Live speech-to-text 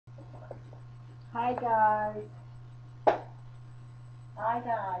Hi guys. Hi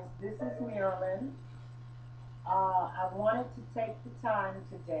guys. This is Marilyn. I wanted to take the time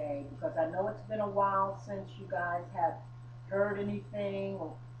today because I know it's been a while since you guys have heard anything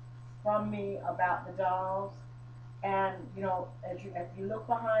from me about the dolls. And as you look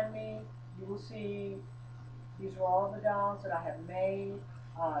behind me, you will see these are all the dolls that I have made.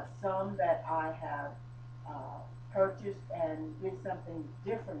 Some that I have uh, purchased and did something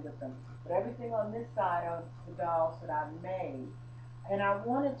different with them. But everything on this side of the dolls that I've made. And I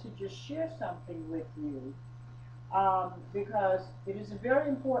wanted to just share something with you because it is very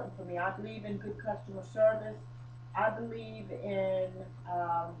important for me. I believe in good customer service. I believe in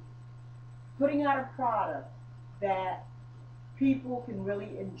um, putting out a product that people can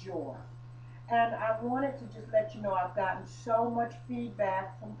really enjoy. And I wanted to just let you know I've gotten so much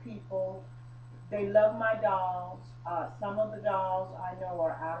feedback from people. They love my dolls. Some of the dolls I know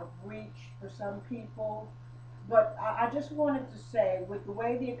are out of reach for some people. But I just wanted to say, with the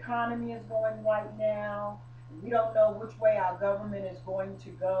way the economy is going right now, we don't know which way our government is going to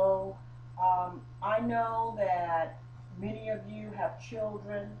go. I know that many of you have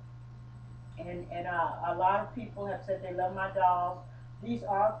children, and a lot of people have said they love my dolls. These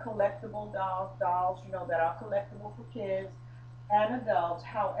are collectible dolls, that are collectible for kids and adults.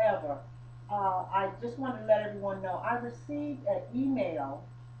 However, I just want to let everyone know I received an email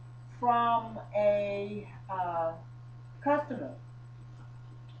from a customer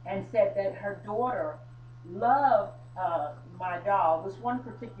and said that her daughter loved my doll. This one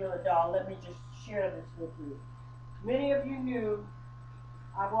particular doll, let me just share this with you. Many of you knew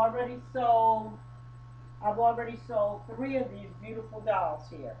I've already sold I've already sold three of these beautiful dolls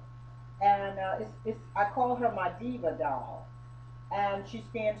here. And I call her my Diva doll. And she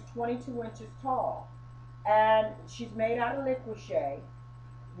stands 22 inches tall. And she's made out of liquid,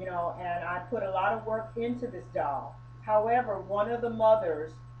 and I put a lot of work into this doll. However, one of the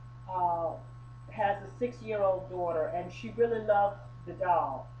mothers uh, has a 6-year-old daughter, and she really loved the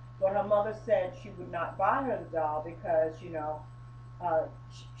doll. But her mother said she would not buy her the doll because,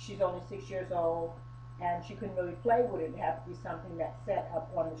 she's only 6 years old and she couldn't really play with it. It'd have to be something that's set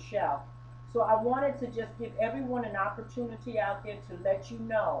up on the shelf. So I wanted to just give everyone an opportunity out there to let you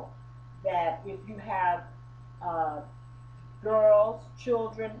know that if you have uh, girls,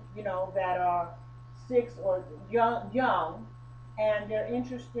 children, that are 6 or young, and they're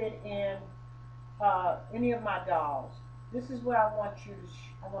interested in any of my dolls. This is what I want you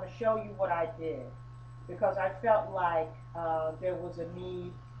to. I want to show you what I did because I felt like there was a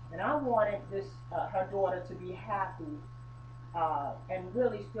need, and I wanted her daughter to be happy and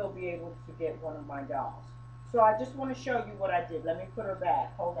really still be able to get one of my dolls. So I just want to show you what I did. Let me put her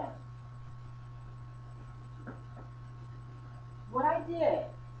back. Hold on. What I did,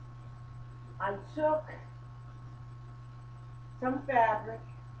 I took some fabric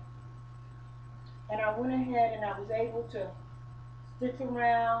and I went ahead and I was able to stitch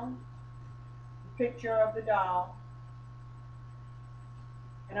around the picture of the doll,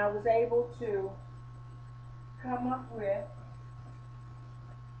 and I was able to come up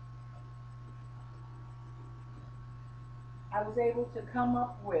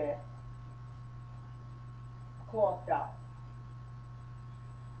with a cloth doll.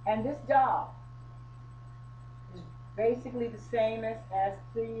 And this doll is basically the same as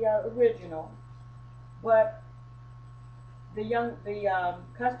the original, but the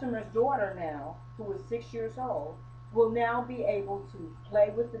customer's daughter now, who is 6 years old, will now be able to play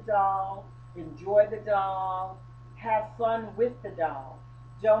with the doll, enjoy the doll, have fun with the doll.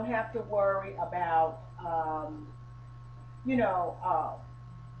 Don't have to worry about you know uh,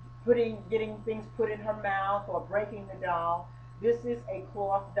 getting things put in her mouth or breaking the doll. This is a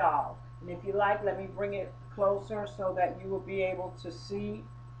cloth doll, and if you like, let me bring it closer so that you will be able to see.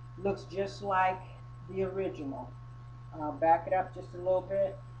 Looks just like the original. Back it up just a little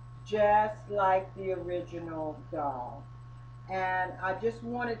bit, just like the original doll. And I just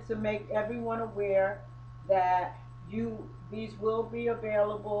wanted to make everyone aware that these will be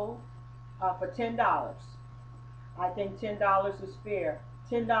available for $10. I think $10 is fair.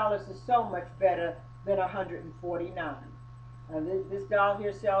 $10 is so much better than 149. This doll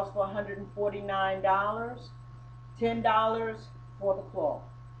here sells for $149. $10 for the cloth.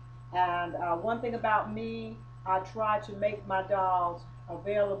 And one thing about me, I try to make my dolls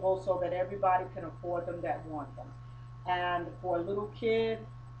available so that everybody can afford them that want them. And for a little kid,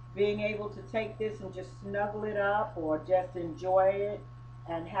 being able to take this and just snuggle it up or just enjoy it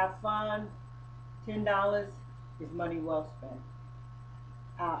and have fun, $10 is money well spent.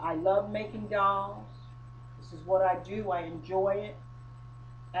 I love making dolls. This is what I do. I enjoy it.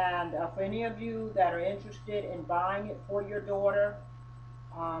 And for any of you that are interested in buying it for your daughter,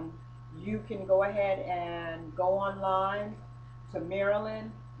 um, you can go ahead and go online to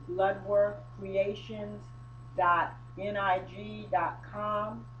Maryland Bloodworth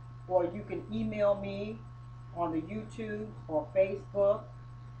Creations.nig.com, or you can email me on the YouTube or Facebook,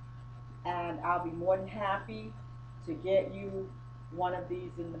 and I'll be more than happy to get you one of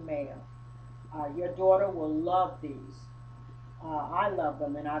these in the mail. Your daughter will love these. I love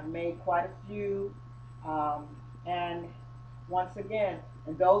them, and I've made quite a few. Um, and once again,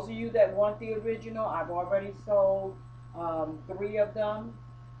 and those of you that want the original, I've already sold 3 of them.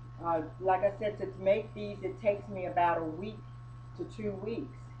 Like I said, to make these, it takes me about a week to 2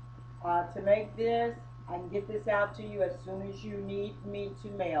 weeks. To make this, I can get this out to you as soon as you need me to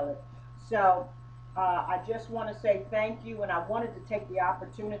mail it. So I just want to say thank you, and I wanted to take the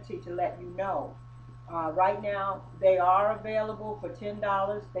opportunity to let you know. Right now, they are available for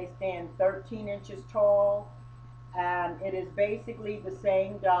 $10. They stand 13 inches tall, and it is basically the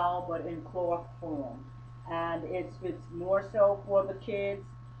same doll but in cloth form. And it's more so for the kids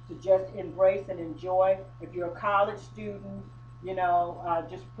to just embrace and enjoy. If you're a college student,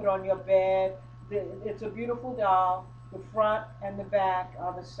 just put on your bed. It's a beautiful doll. The front and the back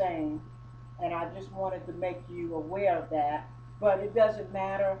are the same, and I just wanted to make you aware of that. But it doesn't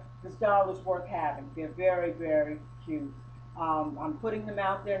matter. This doll is worth having. They're very, very cute. I'm putting them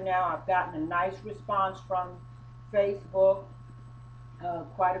out there now. I've gotten a nice response from Facebook.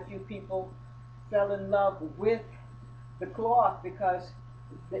 Quite a few people fell in love with the cloth because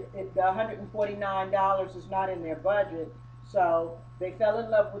the $149 is not in their budget. So they fell in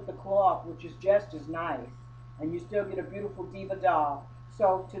love with the cloth, which is just as nice. And you still get a beautiful Diva doll.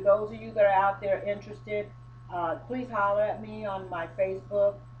 So to those of you that are out there interested, please holler at me on my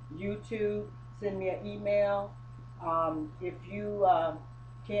Facebook, YouTube, send me an email. If you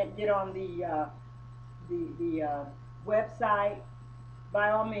can't get on the website,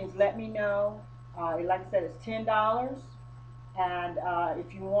 by all means, let me know. Like I said, it's $10. And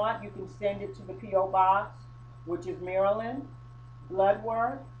if you want, you can send it to the P.O. Box, which is Maryland,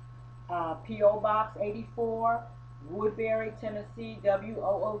 Bloodworth, P.O. Box 84, Woodbury, Tennessee,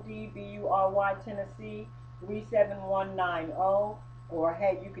 Woodbury, Tennessee, 37190. Or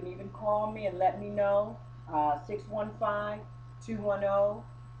hey, you can even call me and let me know,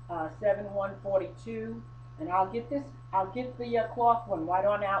 615-210-7142, and I'll get the cloth one right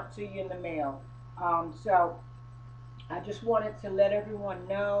on out to you in the mail. So I just wanted to let everyone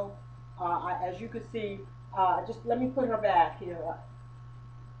know. As you can see, just let me put her back here.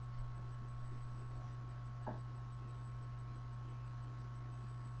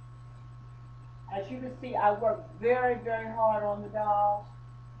 As you can see, I work very, very hard on the dolls,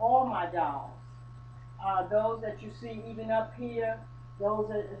 all my dolls. Those that you see even up here, those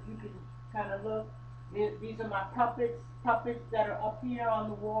that, if you can kind of look, these are my puppets that are up here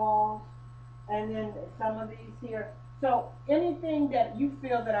on the walls, and then some of these here. So anything that you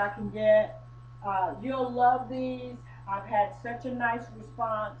feel that I can get, you'll love these. I've had such a nice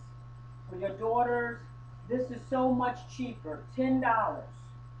response for your daughters. This is so much cheaper, $10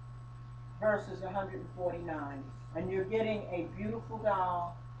 versus $149, and you're getting a beautiful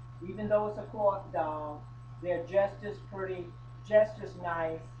doll. Even though it's a cloth doll, they're just as pretty, just as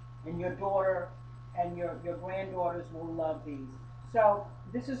nice, and your daughter and your granddaughters will love these. So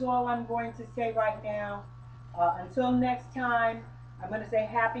this is all I'm going to say right now. Until next time, I'm going to say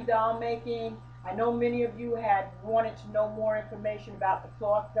happy doll making. I know many of you had wanted to know more information about the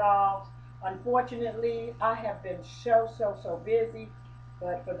cloth dolls. Unfortunately, I have been so busy.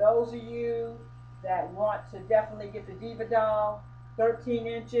 But for those of you that want to definitely get the Diva doll, 13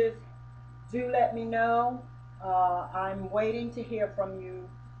 inches, do let me know. I'm waiting to hear from you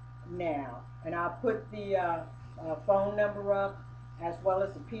now. And I'll put the phone number up, as well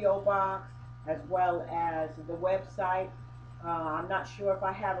as the P.O. box, as well as the website. I'm not sure if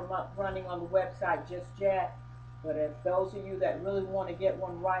I have them up running on the website just yet, but if those of you that really want to get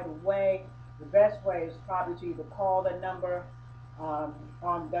one right away, the best way is probably to either call the number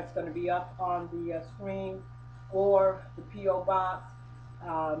that's going to be up on the screen, or the P.O. box,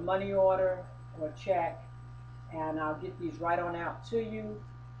 money order or check, and I'll get these right on out to you.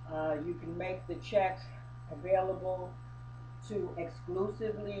 You can make the checks available to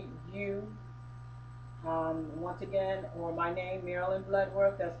exclusively you. Once again, or my name, Marilyn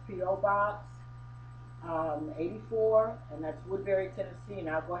Bloodworth. That's P.O. Box 84, and that's Woodbury, Tennessee. And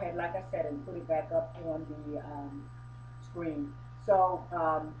I'll go ahead, like I said, and put it back up on the screen. So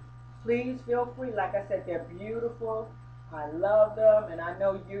please feel free. Like I said, they're beautiful. I love them, and I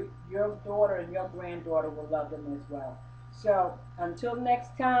know your daughter and your granddaughter will love them as well. So until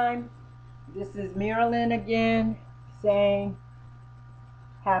next time, this is Marilyn again saying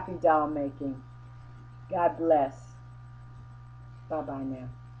happy doll making. God bless. Bye bye now.